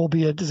will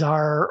be a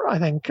desire, I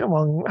think,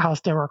 among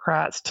House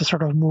Democrats to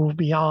sort of move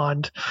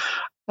beyond,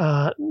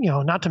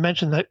 not to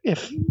mention that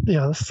if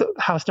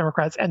House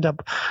Democrats end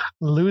up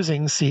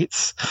losing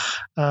seats,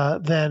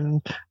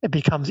 then it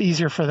becomes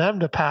easier for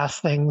them to pass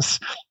things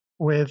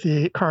with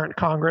the current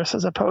Congress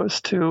as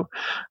opposed to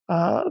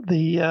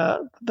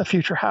the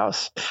future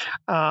House.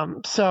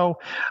 So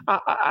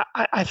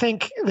I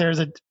think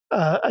there's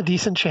a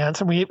decent chance,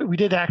 and we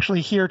did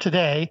actually hear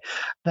today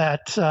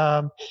that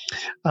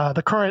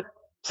the current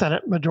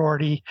Senate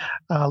Majority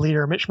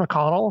Leader Mitch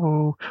McConnell,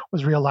 who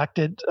was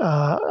reelected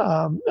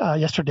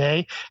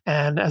yesterday,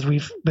 and as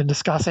we've been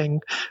discussing,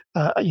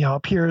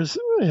 appears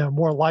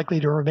more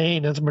likely to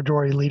remain as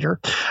Majority Leader,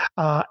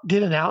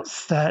 did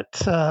announce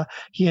that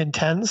he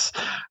intends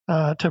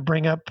to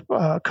bring up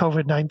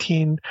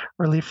COVID-19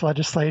 relief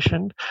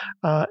legislation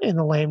in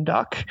the lame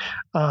duck,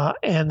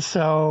 and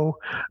so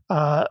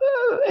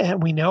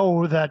and we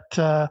know that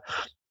the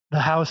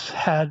House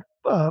had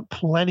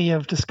plenty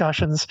of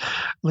discussions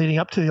leading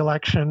up to the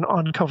election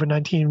on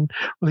COVID-19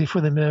 relief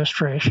with the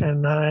administration.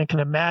 And I can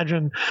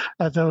imagine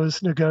that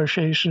those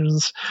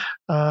negotiations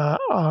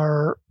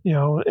are,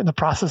 in the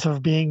process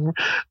of being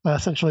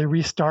essentially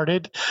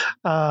restarted.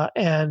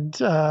 And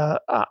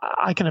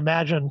I can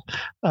imagine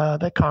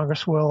that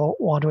Congress will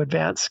want to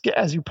advance.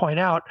 As you point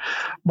out,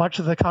 much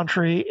of the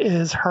country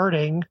is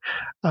hurting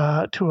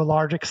to a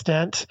large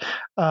extent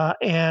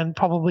and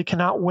probably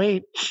cannot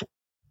wait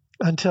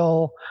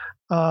until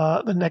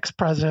the next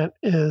president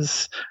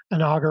is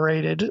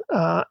inaugurated,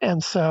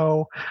 and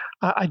so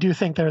I do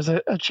think there's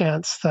a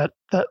chance that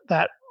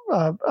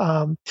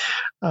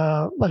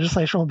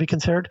legislation will be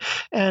considered.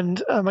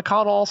 And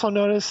McConnell also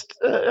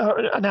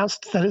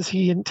announced that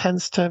he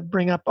intends to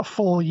bring up a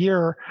full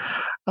year,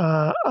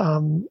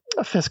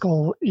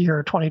 fiscal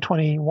year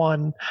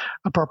 2021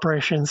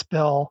 appropriations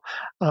bill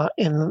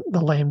in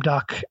the lame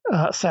duck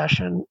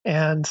session,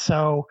 and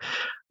so.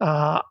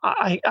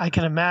 I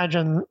can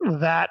imagine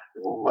that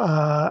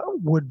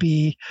would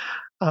be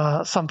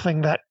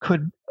something that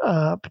could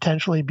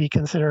potentially be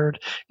considered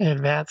in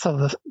advance of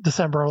the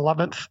December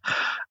 11th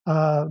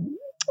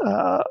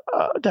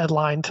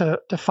deadline to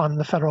fund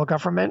the federal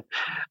government,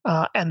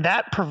 and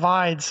that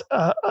provides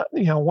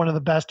one of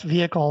the best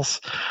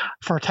vehicles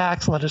for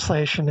tax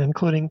legislation,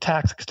 including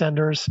tax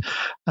extenders,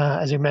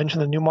 as you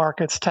mentioned, the new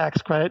markets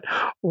tax credit,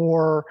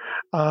 or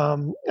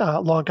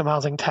low-income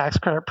housing tax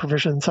credit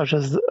provisions such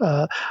as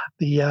the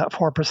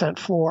 4%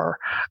 floor.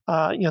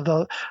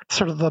 The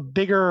sort of the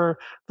bigger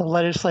the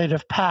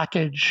legislative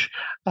package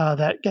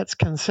that gets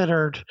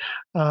considered,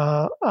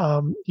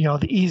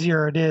 the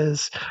easier it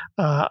is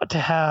to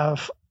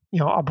have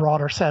a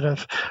broader set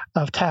of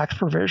tax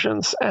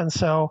provisions. And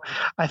so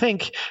I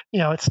think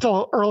it's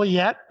still early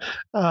yet,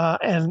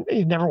 and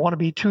you never want to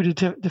be too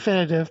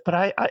definitive.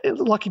 But it's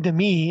looking to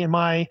me, in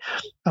my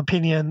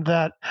opinion,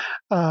 that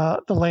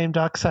the lame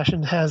duck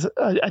session has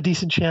a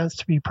decent chance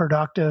to be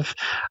productive,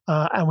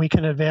 and we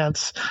can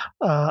advance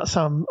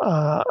some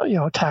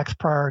tax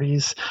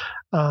priorities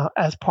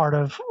as part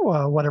of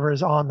whatever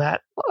is on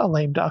that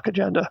lame duck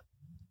agenda.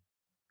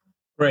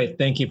 Great.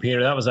 Thank you,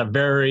 Peter. That was a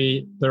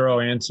very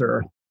thorough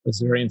answer. It's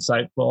very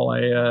insightful.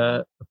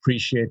 I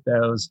appreciate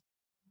those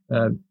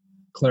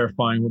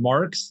clarifying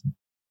remarks.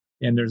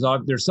 And there's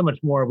so much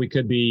more we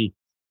could be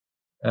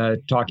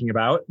talking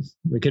about.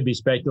 We could be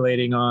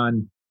speculating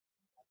on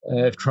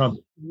if Trump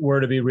were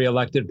to be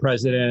reelected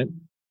president,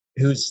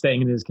 who's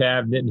staying in his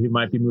cabinet and who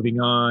might be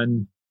moving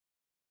on.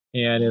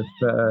 And if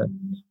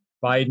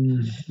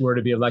Biden were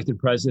to be elected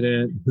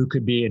president, who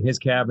could be in his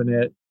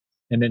cabinet?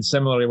 And then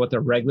similarly, what the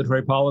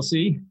regulatory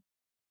policy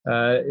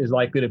is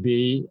likely to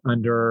be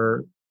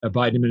under a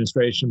Biden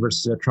administration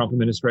versus a Trump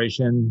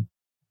administration.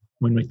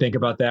 When we think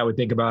about that, we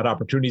think about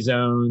opportunity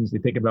zones, we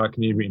think about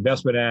Community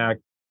Reinvestment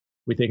Act,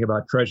 we think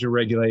about Treasury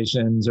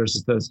regulations.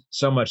 There's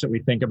so much that we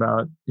think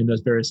about in those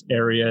various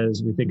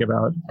areas. We think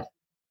about,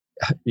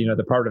 the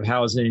Department of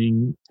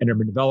Housing and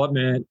Urban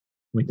Development.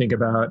 We think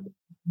about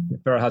the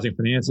Federal Housing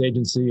Finance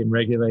Agency and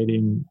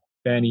regulating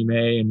Fannie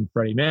Mae and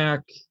Freddie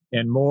Mac,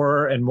 and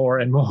more and more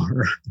and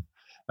more.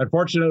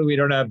 Unfortunately, we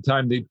don't have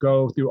time to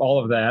go through all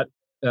of that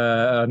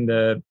on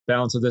the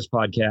balance of this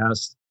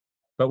podcast,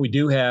 but we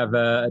do have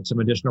some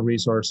additional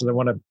resources. I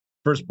want to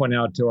first point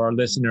out to our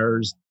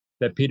listeners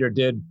that Peter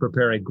did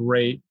prepare a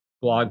great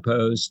blog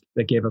post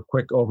that gave a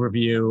quick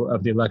overview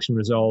of the election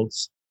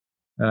results.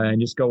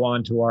 And just go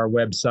on to our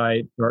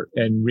website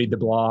and read the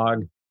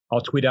blog.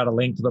 I'll tweet out a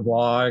link to the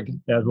blog,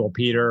 as will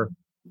Peter.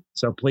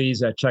 So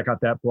please check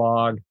out that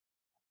blog.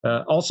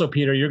 Also,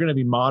 Peter, you're going to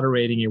be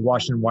moderating a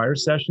Washington Wire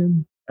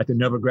session at the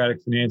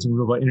Novogradac Finance and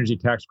Renewable Energy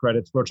Tax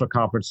Credits virtual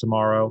conference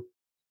tomorrow.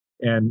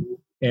 And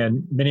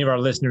many of our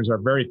listeners are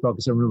very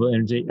focused on renewable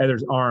energy.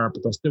 Others aren't,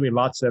 but there'll still be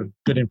lots of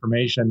good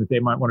information that they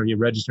might want to be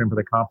registering for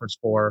the conference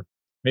for.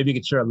 Maybe you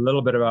could share a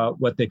little bit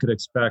about what they could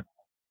expect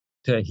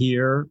to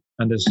hear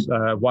on this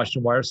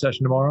Washington Wire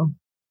session tomorrow.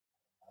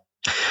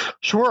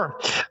 Sure.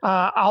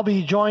 I'll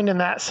be joined in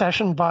that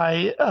session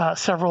by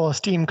several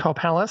esteemed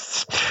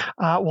co-panelists.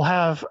 We'll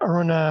have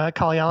Aruna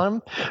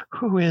Kalyalam,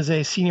 who is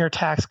a senior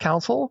tax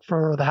counsel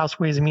for the House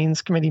Ways and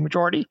Means Committee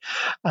majority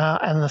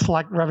and the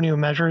Select Revenue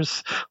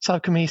Measures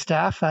Subcommittee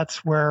staff.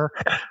 That's where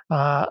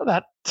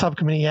that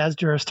subcommittee has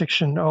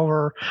jurisdiction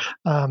over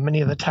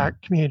many of the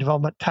community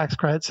development tax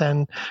credits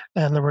and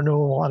the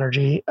renewable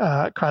energy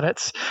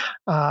credits.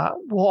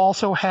 We'll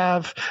also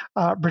have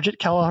Bridget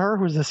Kelleher,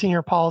 who's the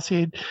senior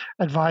policy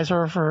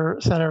advisor for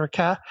Senator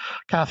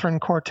Catherine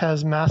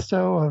Cortez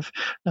Masto of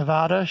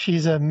Nevada.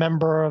 She's a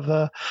member of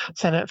the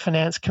Senate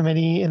Finance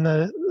Committee in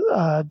the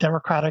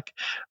Democratic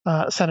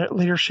Senate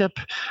leadership,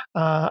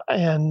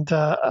 and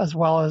as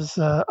well as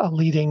a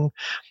leading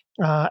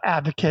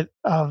advocate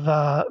of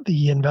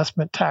the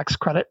investment tax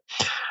credit.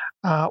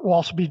 We'll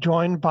also be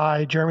joined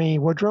by Jeremy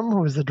Woodrum,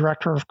 who is the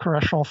Director of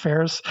Congressional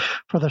Affairs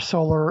for the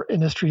Solar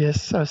Industry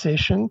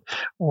Association,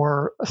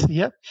 or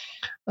SIA.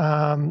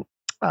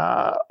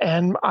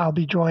 And I'll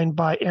be joined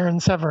by Aaron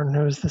Severn,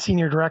 who is the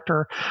Senior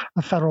Director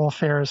of Federal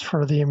Affairs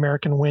for the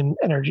American Wind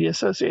Energy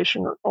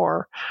Association,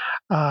 or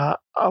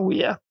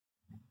AWEA.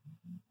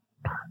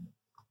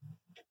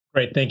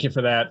 Great. Thank you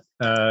for that,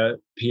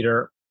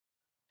 Peter.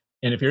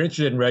 And if you're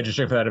interested in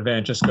registering for that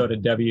event, just go to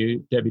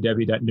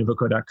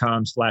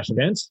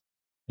www.nuvoco.com/events,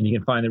 and you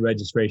can find the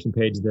registration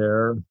page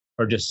there,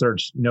 or just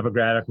search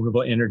Novogradac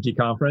Renewable Energy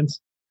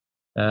Conference.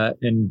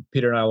 And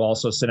Peter and I will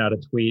also send out a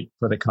tweet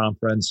for the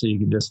conference, so you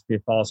can just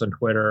follow us on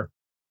Twitter.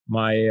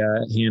 My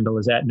handle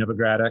is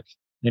 @Novogradac.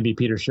 Maybe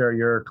Peter, share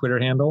your Twitter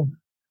handle.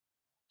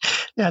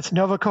 Yeah, it's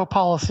Novoco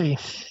Policy.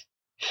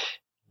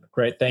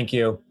 Great, thank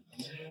you.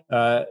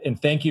 And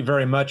thank you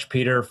very much,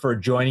 Peter, for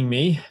joining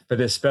me for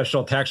this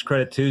special Tax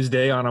Credit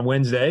Tuesday on a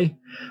Wednesday.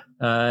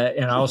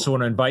 And I also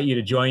want to invite you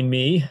to join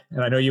me.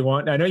 And I know you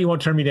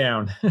won't turn me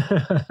down.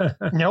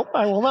 Nope,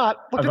 I will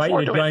not. I invite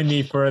you to join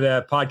me for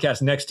the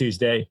podcast next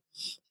Tuesday,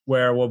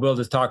 where we'll be able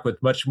to talk with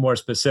much more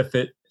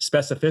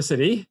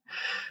specificity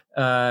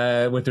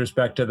with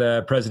respect to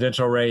the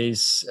presidential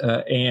race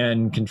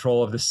and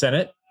control of the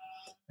Senate.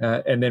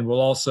 And then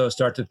we'll also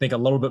start to think a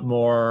little bit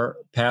more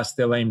past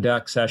the lame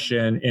duck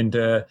session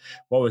into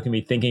what we can be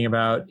thinking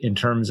about in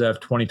terms of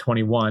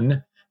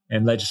 2021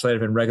 and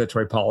legislative and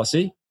regulatory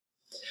policy.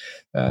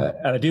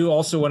 And I do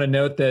also want to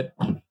note that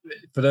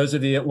for those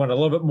of you that want a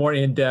little bit more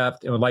in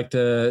depth and would like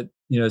to,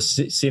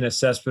 see an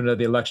assessment of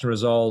the election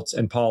results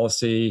and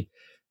policy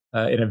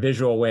in a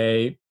visual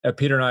way,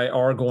 Peter and I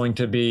are going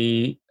to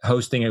be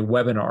hosting a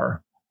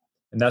webinar,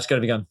 and that's going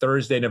to be on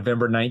Thursday,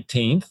 November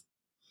 19th.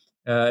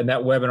 And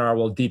that webinar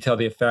will detail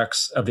the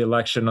effects of the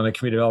election on the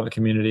community development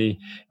community.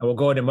 And we'll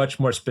go into much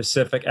more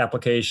specific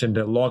application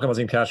to low-income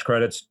housing tax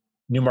credits,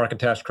 new market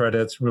tax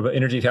credits, renewable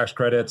energy tax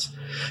credits,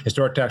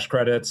 historic tax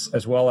credits,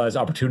 as well as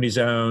opportunity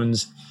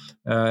zones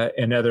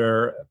and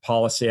other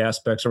policy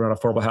aspects around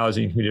affordable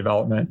housing and community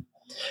development.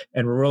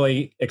 And we're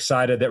really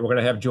excited that we're going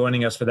to have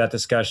joining us for that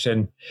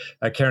discussion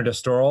Karen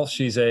DeStorl.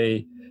 She's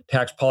a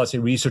tax policy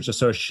research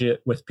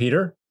associate with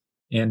Peter.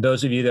 And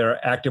those of you that are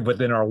active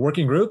within our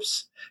working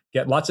groups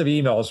get lots of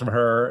emails from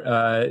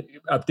her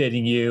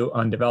updating you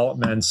on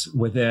developments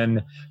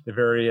within the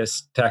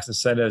various tax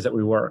incentives that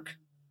we work.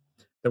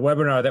 The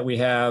webinar that we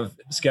have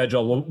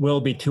scheduled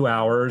will be 2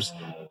 hours.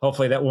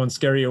 Hopefully that won't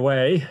scare you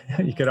away.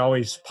 You can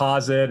always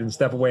pause it and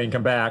step away and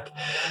come back.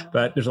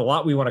 But there's a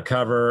lot we want to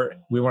cover.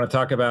 We want to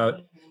talk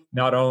about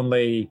not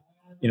only,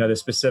 the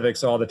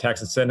specifics of all the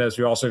tax incentives,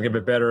 we also give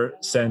a better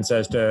sense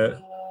as to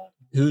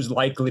who's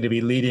likely to be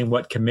leading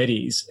what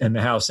committees in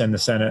the House and the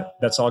Senate.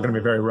 That's all going to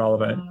be very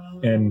relevant.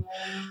 And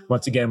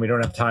once again, we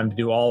don't have time to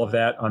do all of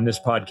that on this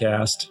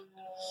podcast.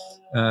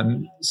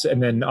 And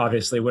then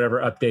obviously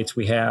whatever updates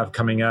we have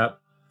coming up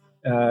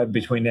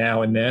between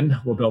now and then,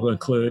 we'll be able to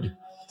include,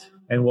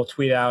 and we'll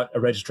tweet out a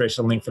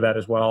registration link for that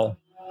as well.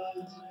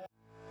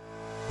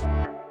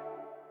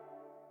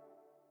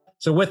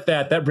 So with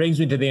that brings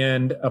me to the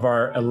end of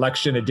our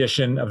election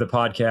edition of the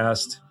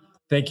podcast.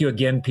 Thank you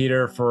again,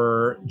 Peter,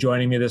 for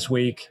joining me this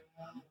week.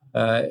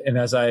 And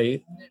as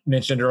I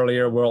mentioned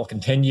earlier, we'll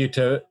continue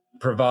to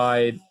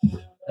provide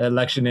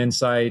election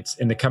insights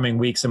in the coming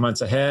weeks and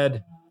months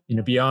ahead.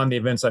 Beyond the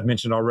events I've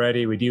mentioned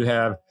already, we do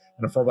have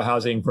an affordable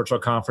housing virtual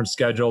conference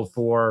scheduled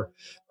for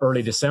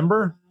early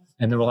December,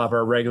 and then we'll have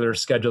our regular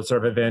scheduled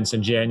sort of events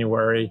in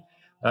January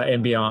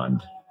and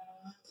beyond.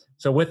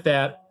 So with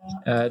that,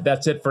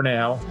 that's it for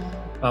now.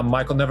 I'm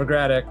Michael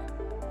Novogradac.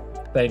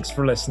 Thanks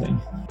for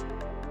listening.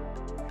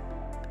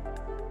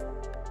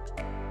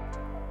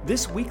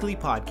 This weekly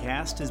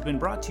podcast has been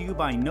brought to you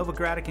by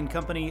Novogradac &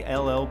 Company,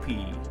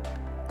 LLP.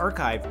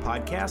 Archived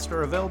podcasts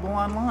are available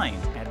online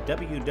at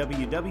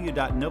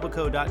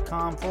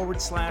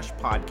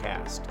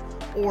www.novoco.com/podcast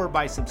or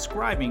by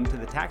subscribing to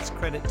the Tax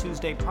Credit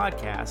Tuesday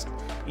podcast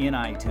in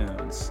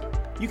iTunes.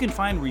 You can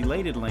find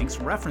related links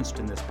referenced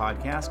in this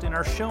podcast in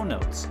our show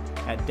notes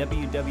at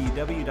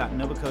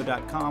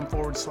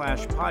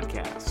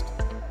www.novoco.com/podcast.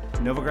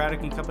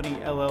 Novogradac & Company,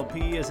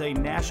 LLP is a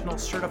national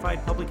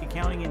certified public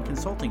accounting and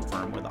consulting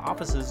firm with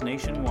offices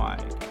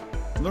nationwide.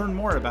 Learn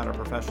more about our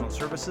professional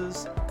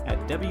services at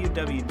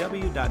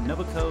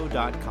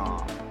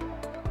www.novoco.com.